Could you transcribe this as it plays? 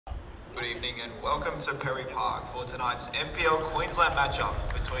Good evening and welcome to Perry Park for tonight's NPL Queensland matchup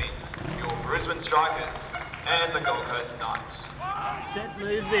between your Brisbane Strikers and the Gold Coast Knights. Set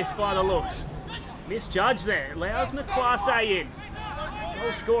move this by the looks. Misjudged there. Allows Makwase in.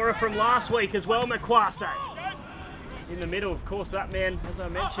 Goal scorer from last week as well, Makwase. In the middle, of course, that man, as I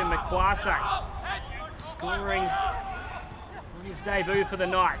mentioned, Makwase, scoring on his debut for the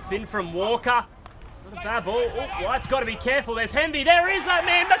Knights. In from Walker. Not a bad ball. Oh, White's got to be careful. There's Hemby. There is that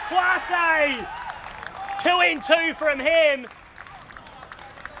man, Makwase! 2 in 2 from him.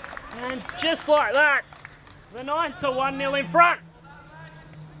 And just like that, the Knights are 1-0 in front.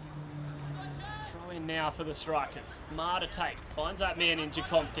 Throw in now for the Strikers. Ma to take. Finds that man in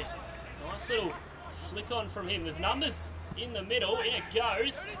Jacompte. Nice little flick on from him. There's numbers in the middle. In it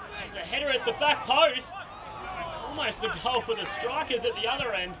goes. There's a header at the back post. Almost a goal for the Strikers at the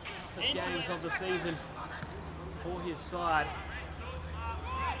other end. First games of the season for his side.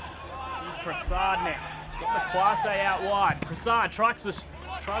 Here's Prasad now. He's got Makwase out wide. Prasad tries a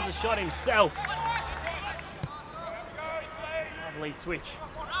shot himself. Lovely switch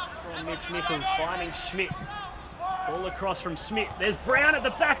from Mitch Nichols, finding Schmidt. Ball across from Schmidt. There's Brown at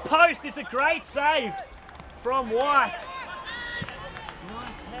the back post. It's a great save from White.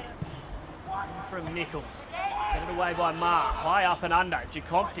 Nice header from Nichols. Headed away by Ma. High up and under.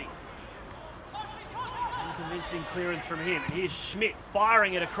 Jacompte. Unconvincing clearance from him. Here's Schmidt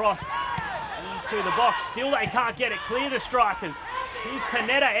firing it across into the box. Still they can't get it clear, the Strikers. Here's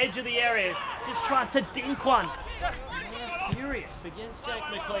Panetta, edge of the area. Just tries to dink one. Furious against Jake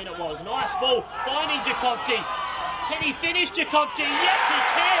McLean it was. Nice ball. Finding Jacompte. Can he finish Jacompte? Yes, he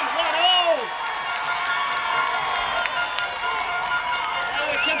can. 1-0. They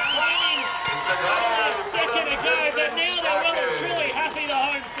were complaining a second ago, but now they're well and truly happy, the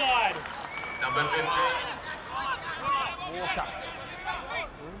home side. Number 15. Walker.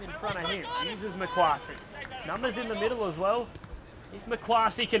 Room in front of him. Uses Makwase. Numbers in the middle as well. If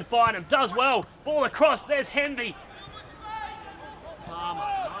Makwase can find him, does well. Ball across, there's Hemby. Palmer,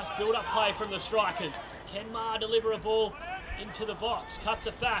 nice build-up play from the Strikers. Can Ma deliver a ball into the box? Cuts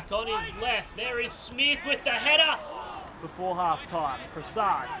it back on his left. There is Smith with the header. Before half-time,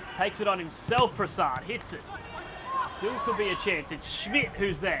 Prasad takes it on himself. Prasad hits it. Still could be a chance. It's Schmidt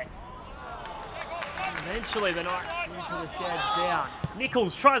who's there. Eventually the Knights into the sheds down.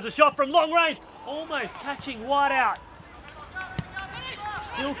 Nichols tries a shot from long range. Almost catching White out.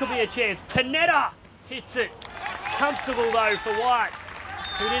 Still could be a chance. Panetta hits it. Comfortable though for White,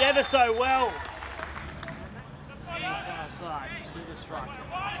 who did ever so well. On the far side to the Strikers.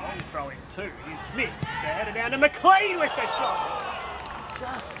 Long throw in two. Here's Smith. They're headed down to McLean with the shot.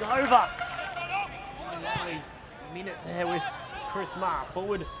 Just over. Only a minute there with Chris Ma.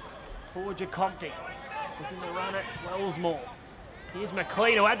 Forward for Jacompte. Looking to run it Wellsmore. Here's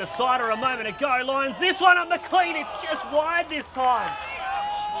McLean, who had the cider a moment ago. Lines this one up McLean. It's just wide this time.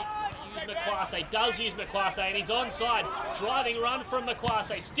 Schmidt Makwase, does use Makwase, and he's onside. Driving run from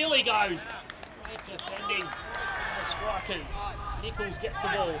Makwase. Still he goes. Great defending the Strikers. Nichols gets the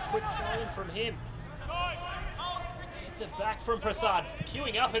ball. Quick throw in from him. Gets it back from Prasad.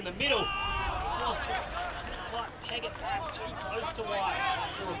 Queuing up in the middle. Nichols just couldn't quite peg it back. Too close to White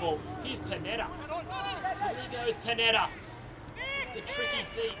for a ball. Here's Panetta. Still he goes, Panetta. The tricky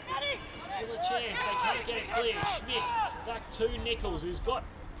feet. Still a chance. They can't get it clear. Schmidt back to Nichols, who's got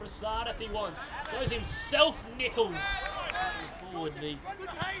Prasad if he wants. Goes himself, Nichols. Forward the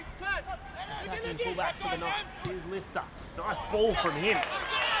attacking fullback for the Knights. Here's Lister. Nice ball from him.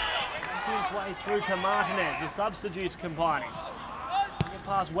 Making his way through to Martinez. The substitutes combining. Get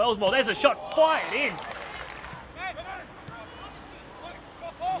past Wellsmore. There's a shot fired in.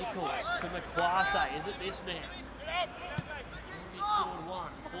 Nichols to Makwase. Is it this man? He scored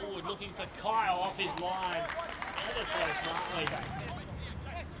one. Forward looking for Kyle off his line. Ever so smartly.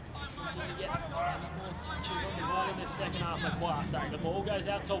 Just looking to get more touches on the ball in this second half. Makwase. The ball goes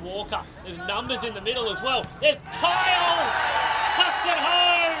out to Walker. There's numbers in the middle as well. There's Kyle! Tucks it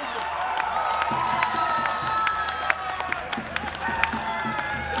home!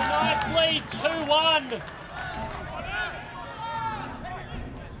 The Knights lead 2-1.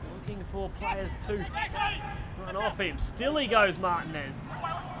 Looking for players to run off him. Still he goes, Martinez.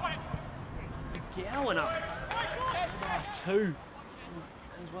 McGowan up. 2.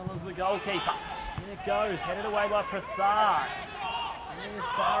 As well as the goalkeeper. In it goes, headed away by Prasad. And as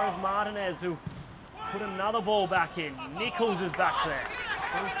far as Martinez, who put another ball back in. Nichols is back there.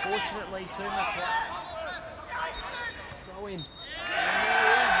 Unfortunately to McLean. Throw in. And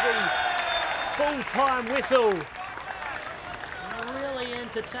there is the full-time whistle. A really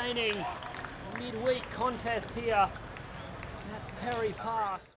entertaining midweek contest here at Perry Park.